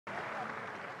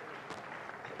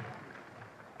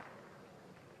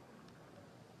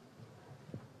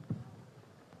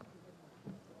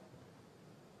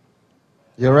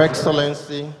Your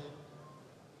Excellency,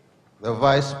 the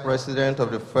Vice President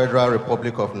of the Federal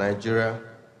Republic of Nigeria,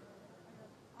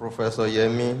 Professor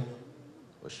Yemi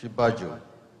Osinbajo,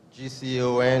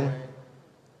 GCON,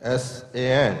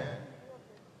 SAN,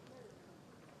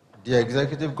 the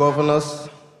Executive Governors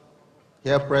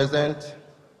here present,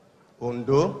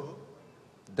 Ondo,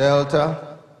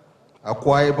 Delta,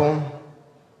 Akwa Ibom,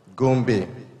 Gombe,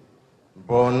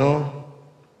 Borno,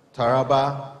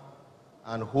 Taraba,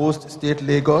 and host state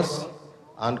Lagos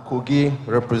and Kogi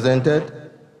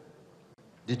represented,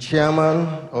 the chairman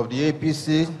of the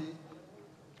APC,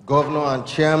 governor and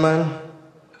chairman,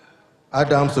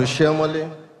 Adams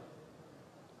Oshemole,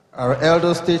 our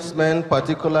elder statesmen,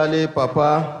 particularly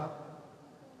Papa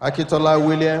Akitola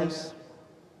Williams,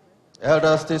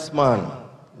 elder statesman,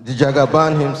 the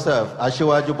Jagaban himself,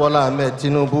 Asiwaju Bola Ahmed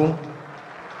Tinubu,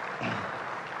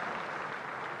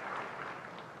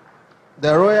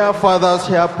 the royal fathers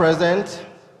here present,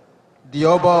 the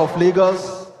Oba of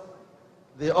Lagos,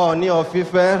 the Oni of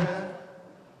Ife,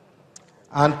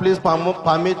 and please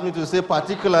permit me to say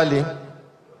particularly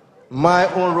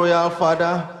my own royal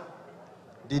father,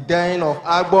 the Dain of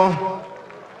Agbo,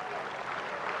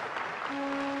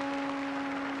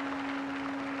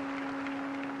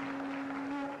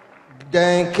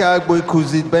 Dain Kagbo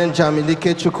Ikuzi Benjamin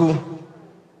Ikechukwu,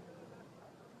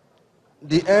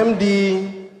 the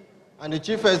MD and the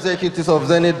chief executives of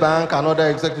Zenith Bank and other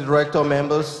executive director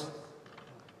members,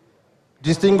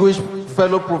 distinguished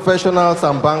fellow professionals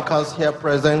and bankers here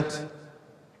present,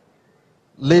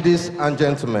 ladies and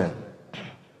gentlemen.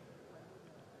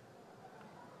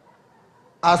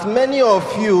 As many of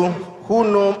you who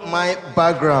know my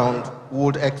background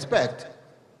would expect,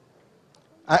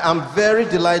 I am very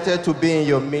delighted to be in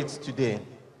your midst today.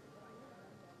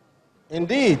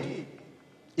 Indeed,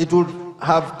 it would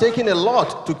have taken a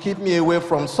lot to keep me away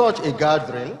from such a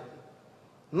gathering,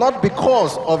 not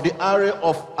because of the array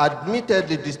of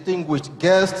admittedly distinguished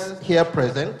guests here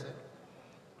present,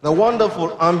 the wonderful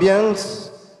ambience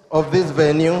of this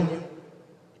venue,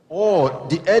 or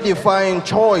the edifying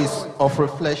choice of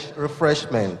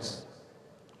refreshments.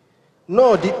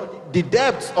 No, the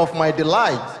depths of my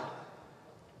delight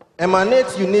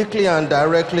emanates uniquely and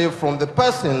directly from the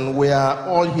person we are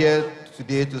all here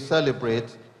today to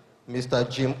celebrate, Mr.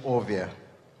 Jim Ovia.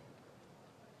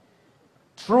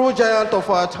 True giant of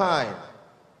our time,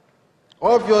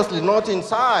 obviously not in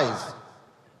size,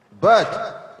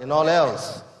 but in all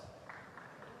else.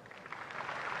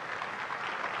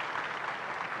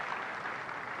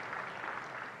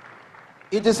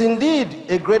 It is indeed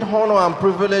a great honor and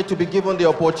privilege to be given the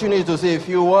opportunity to say a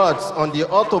few words on the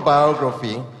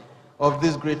autobiography of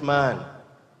this great man.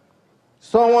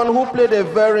 Someone who played a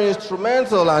very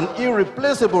instrumental and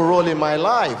irreplaceable role in my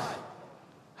life,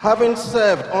 having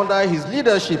served under his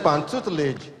leadership and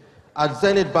tutelage at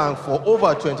Zenith Bank for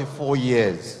over 24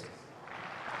 years.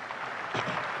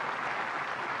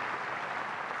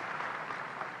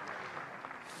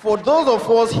 For those of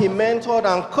us he mentored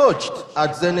and coached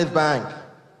at Zenith Bank,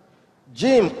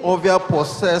 Jim Ovia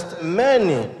possessed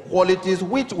many qualities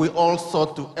which we all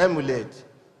sought to emulate.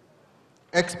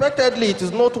 Expectedly, it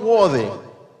is noteworthy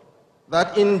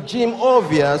that in Jim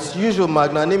Ovia's usual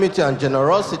magnanimity and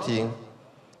generosity,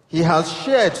 he has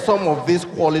shared some of these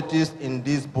qualities in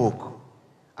this book.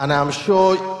 And I'm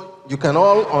sure you can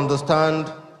all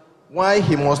understand why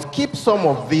he must keep some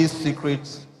of these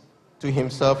secrets to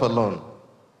himself alone.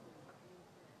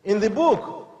 In the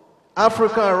book,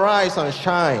 Africa Rise and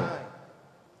Shine,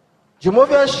 Jim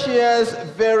Ovia shares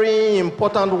very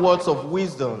important words of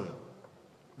wisdom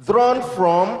drawn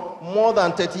from more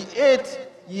than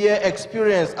 38-year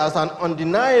experience as an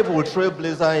undeniable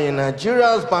trailblazer in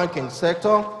Nigeria's banking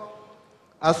sector,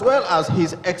 as well as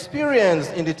his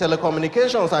experience in the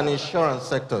telecommunications and insurance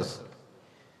sectors.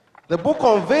 The book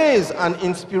conveys an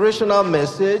inspirational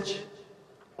message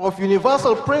of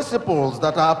universal principles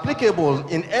that are applicable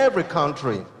in every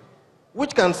country,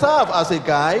 which can serve as a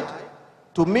guide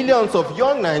to millions of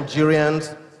young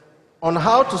Nigerians on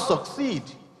how to succeed,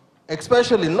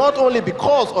 especially not only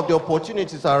because of the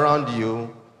opportunities around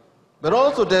you, but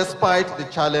also despite the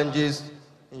challenges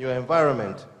in your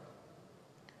environment.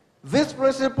 These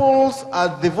principles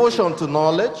are devotion to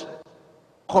knowledge,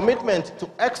 commitment to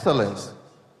excellence,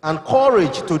 and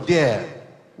courage to dare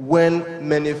when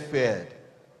many feared.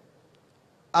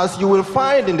 As you will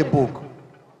find in the book,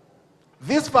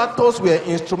 these factors were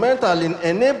instrumental in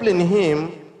enabling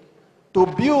him to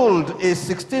build a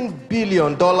 $16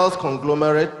 billion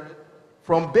conglomerate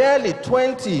from barely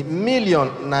 20 million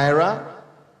naira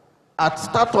at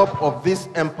startup of this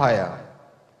empire.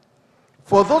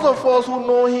 For those of us who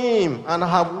know him and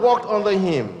have worked under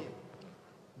him,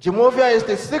 Jim Ovia is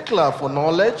a stickler for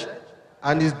knowledge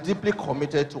and is deeply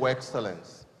committed to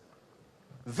excellence.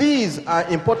 These are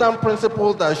important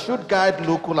principles that should guide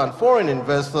local and foreign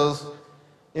investors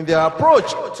in their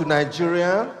approach to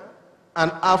Nigeria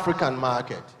and African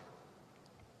market.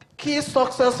 Key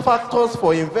success factors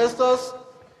for investors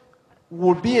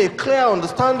would be a clear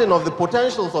understanding of the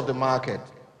potentials of the market,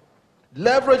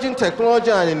 leveraging technology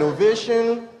and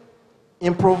innovation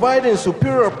in providing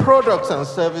superior products and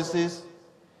services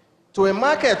to a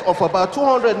market of about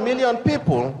 200 million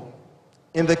people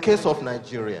in the case of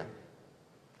Nigeria.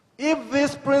 If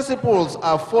these principles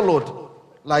are followed,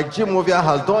 like Jim Ovia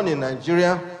has done in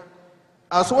Nigeria,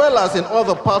 as well as in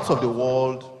other parts of the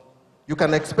world, you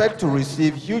can expect to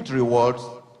receive huge rewards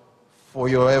for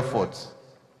your efforts.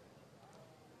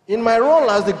 In my role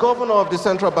as the governor of the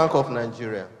Central Bank of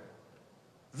Nigeria,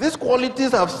 these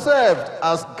qualities have served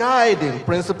as guiding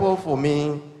principle for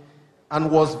me and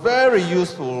was very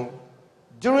useful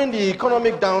during the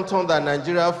economic downturn that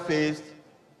Nigeria faced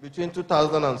between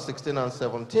 2016 and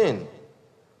 17.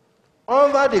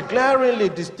 Under the glaringly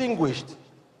distinguished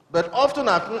but often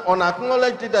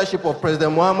unacknowledged leadership of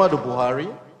President Muhammadu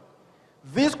Buhari,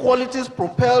 these qualities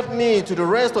propelled me to the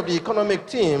rest of the economic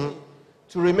team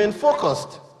to remain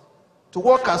focused, to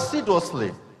work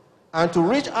assiduously, and to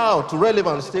reach out to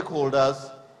relevant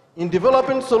stakeholders in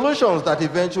developing solutions that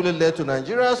eventually led to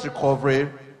Nigeria's recovery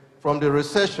from the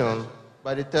recession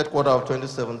by the third quarter of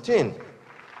 2017.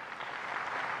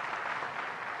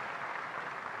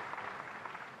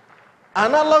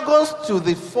 Analogous to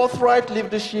the forthright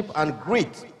leadership and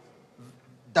grit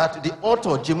that the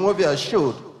author Jim Ovia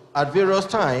showed at various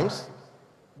times,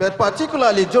 but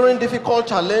particularly during difficult,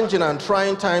 challenging, and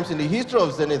trying times in the history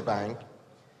of Zenith Bank,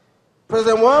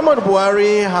 President Muhammadu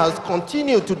Buhari has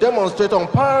continued to demonstrate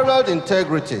unparalleled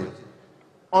integrity,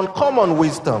 uncommon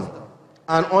wisdom,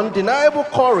 and undeniable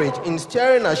courage in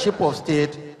steering a ship of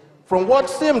state from what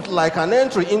seemed like an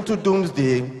entry into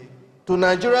doomsday to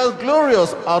Nigeria's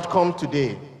glorious outcome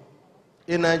today.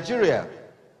 A Nigeria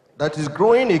that is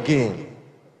growing again,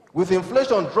 with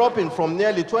inflation dropping from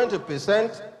nearly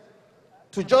 20%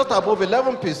 to just above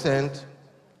 11%,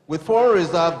 with foreign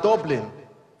reserve doubling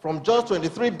from just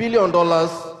 $23 billion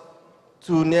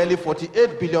to nearly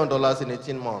 $48 billion in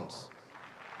 18 months.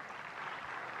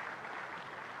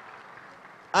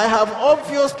 I have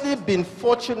obviously been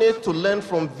fortunate to learn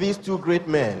from these two great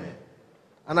men,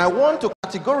 and I want to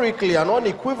categorically and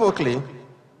unequivocally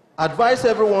advise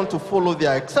everyone to follow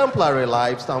their exemplary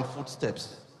lives and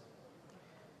footsteps.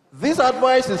 This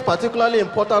advice is particularly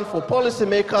important for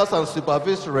policymakers and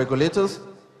supervisory regulators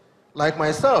like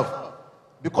myself,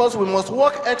 because we must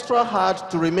work extra hard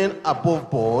to remain above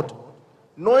board,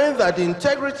 knowing that the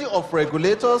integrity of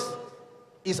regulators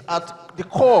is at the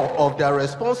core of their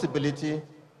responsibility,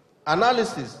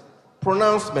 analysis,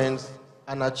 pronouncements,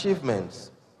 and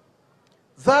achievements.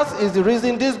 That is the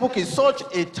reason this book is such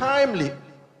a timely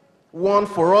one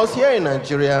for us here in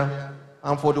Nigeria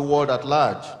and for the world at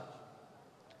large.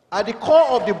 At the core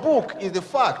of the book is the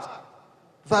fact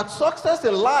that success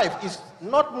in life is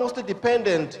not mostly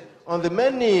dependent on the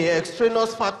many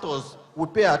extraneous factors we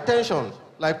pay attention,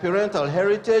 like parental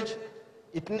heritage,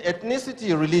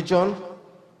 ethnicity, religion,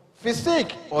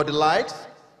 physique, or the likes.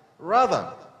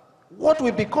 Rather, what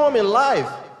we become in life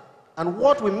and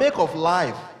what we make of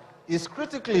life is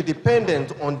critically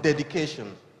dependent on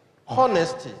dedication,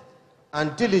 honesty,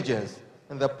 and diligence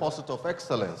in the pursuit of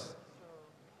excellence.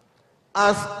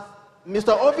 As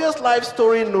Mr. Ovia's life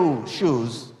story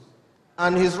shows,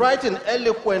 and his writing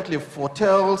eloquently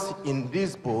foretells in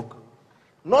this book,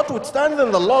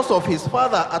 notwithstanding the loss of his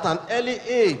father at an early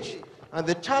age and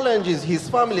the challenges his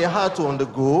family had to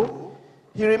undergo,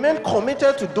 he remained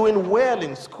committed to doing well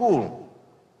in school.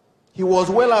 He was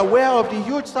well aware of the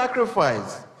huge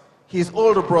sacrifice his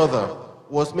older brother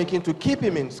was making to keep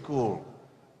him in school,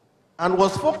 and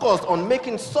was focused on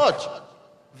making such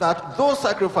that those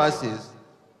sacrifices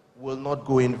will not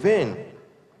go in vain.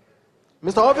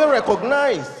 Mr. Ovia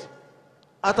recognized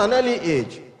at an early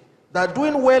age that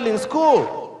doing well in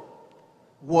school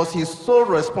was his sole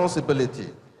responsibility,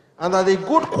 and that a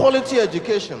good quality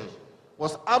education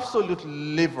was absolute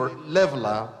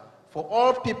leveler for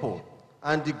all people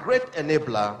and the great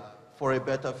enabler for a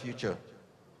better future.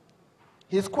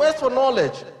 His quest for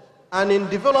knowledge and in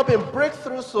developing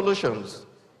breakthrough solutions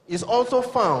is also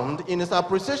found in his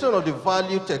appreciation of the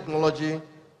value technology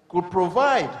could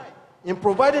provide in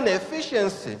providing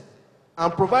efficiency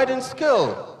and providing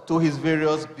skill to his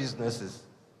various businesses.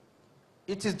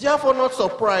 It is therefore not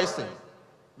surprising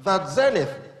that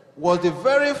Zenith was the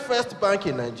very first bank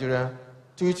in Nigeria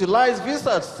to utilize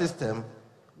Visa's system,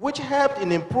 which helped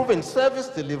in improving service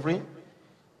delivery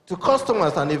to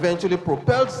customers and eventually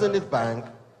propelled Zenith Bank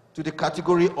to the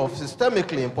category of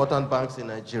systemically important banks in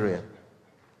Nigeria.